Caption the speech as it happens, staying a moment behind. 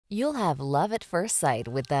You'll have love at first sight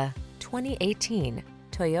with the 2018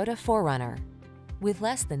 Toyota 4Runner. With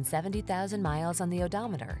less than 70,000 miles on the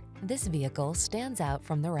odometer, this vehicle stands out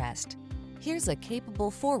from the rest. Here's a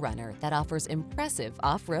capable 4Runner that offers impressive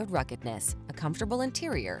off-road ruggedness, a comfortable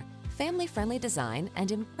interior, family-friendly design,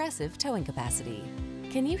 and impressive towing capacity.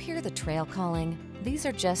 Can you hear the trail calling? These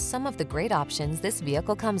are just some of the great options this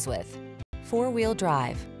vehicle comes with: four-wheel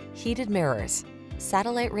drive, heated mirrors,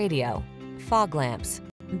 satellite radio, fog lamps,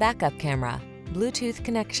 backup camera, Bluetooth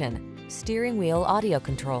connection, steering wheel audio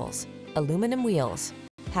controls, aluminum wheels,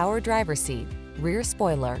 power driver seat, rear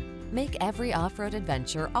spoiler. Make every off-road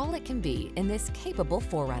adventure all it can be in this capable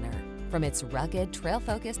 4Runner. From its rugged,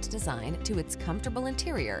 trail-focused design to its comfortable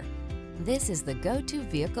interior, this is the go-to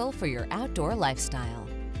vehicle for your outdoor lifestyle.